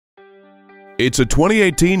It's a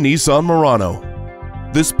 2018 Nissan Murano.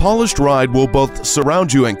 This polished ride will both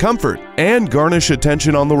surround you in comfort and garnish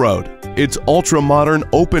attention on the road. Its ultra-modern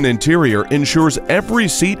open interior ensures every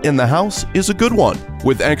seat in the house is a good one.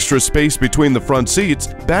 With extra space between the front seats,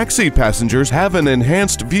 backseat passengers have an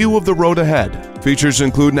enhanced view of the road ahead. Features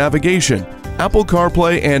include navigation, Apple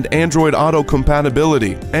CarPlay and Android Auto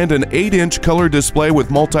compatibility, and an 8-inch color display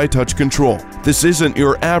with multi-touch control. This isn't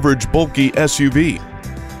your average bulky SUV.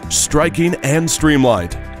 Striking and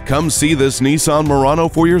streamlined. Come see this Nissan Murano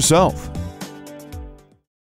for yourself.